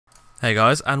Hey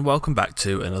guys, and welcome back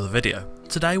to another video.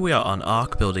 Today we are on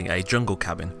ARK building a jungle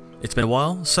cabin. It's been a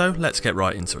while, so let's get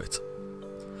right into it.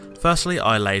 Firstly,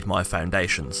 I laid my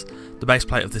foundations. The base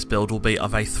plate of this build will be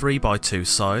of a 3x2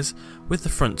 size, with the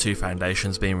front two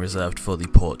foundations being reserved for the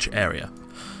porch area.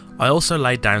 I also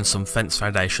laid down some fence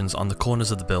foundations on the corners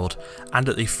of the build and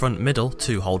at the front middle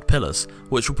to hold pillars,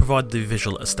 which will provide the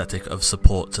visual aesthetic of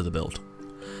support to the build.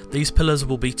 These pillars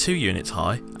will be 2 units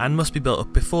high and must be built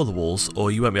up before the walls,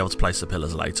 or you won't be able to place the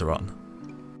pillars later on.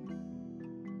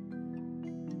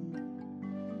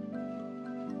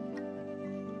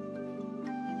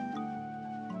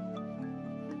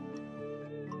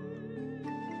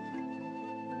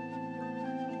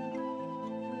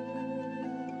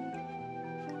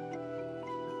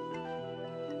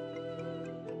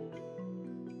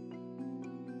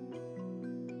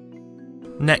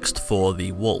 Next, for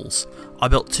the walls. I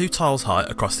built 2 tiles high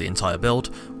across the entire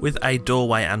build, with a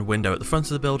doorway and window at the front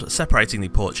of the build separating the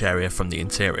porch area from the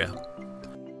interior.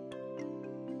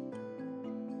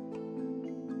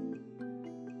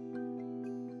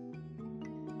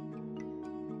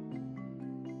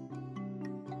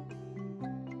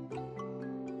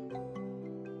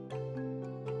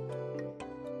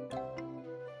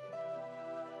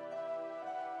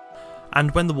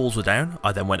 And when the walls were down,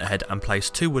 I then went ahead and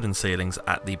placed 2 wooden ceilings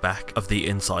at the back of the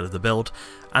inside of the build,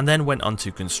 and then went on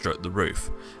to construct the roof.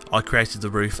 I created the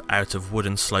roof out of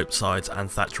wooden sloped sides and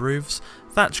thatch roofs.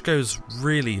 Thatch goes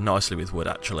really nicely with wood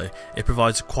actually. It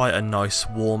provides quite a nice,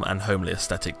 warm and homely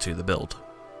aesthetic to the build.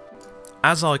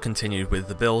 As I continued with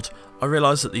the build, I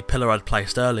realised that the pillar I'd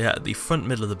placed earlier at the front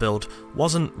middle of the build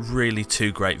wasn't really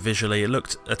too great visually. It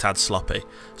looked a tad sloppy,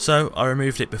 so I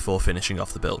removed it before finishing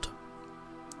off the build.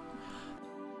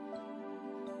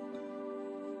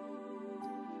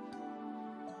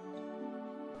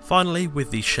 Finally,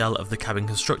 with the shell of the cabin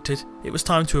constructed, it was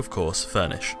time to of course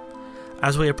furnish.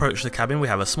 As we approach the cabin, we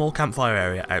have a small campfire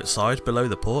area outside below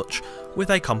the porch,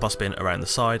 with a compost bin around the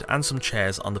side and some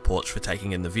chairs on the porch for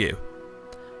taking in the view.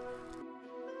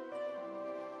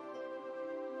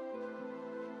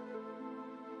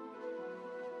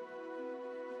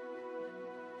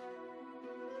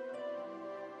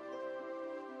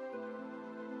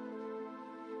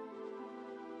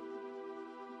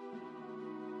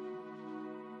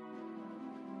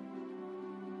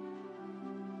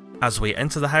 As we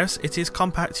enter the house, it is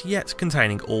compact yet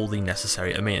containing all the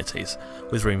necessary amenities,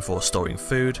 with room for storing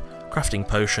food, crafting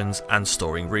potions and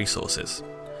storing resources.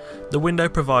 The window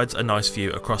provides a nice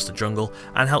view across the jungle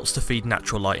and helps to feed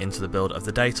natural light into the build of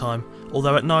the daytime,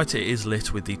 although at night it is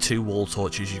lit with the 2 wall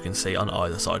torches you can see on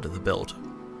either side of the build.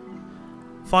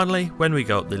 Finally, when we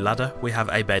go up the ladder, we have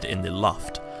a bed in the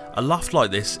loft. A loft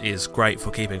like this is great for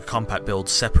keeping a compact build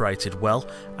separated well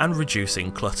and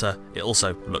reducing clutter. It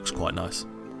also looks quite nice.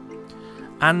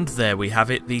 And there we have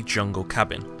it, the jungle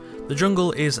cabin. The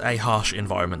jungle is a harsh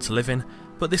environment to live in,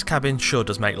 but this cabin sure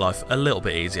does make life a little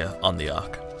bit easier on the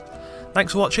ARK.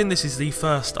 Thanks for watching. This is the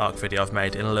first ARK video I've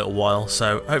made in a little while,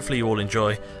 so hopefully you all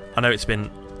enjoy. I know it's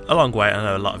been a long wait, I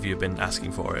know a lot of you have been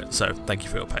asking for it, so thank you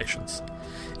for your patience.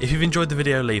 If you've enjoyed the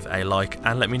video, leave a like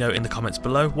and let me know in the comments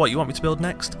below what you want me to build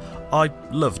next. I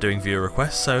love doing viewer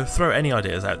requests, so throw any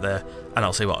ideas out there and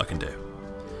I'll see what I can do.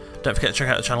 Don't forget to check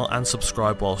out the channel and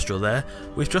subscribe whilst you're there.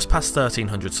 We've just passed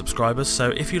 1300 subscribers, so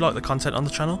if you like the content on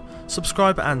the channel,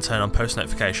 subscribe and turn on post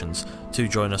notifications to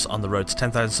join us on the road to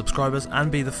 10,000 subscribers and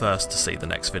be the first to see the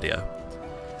next video.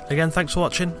 Again, thanks for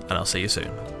watching, and I'll see you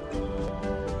soon.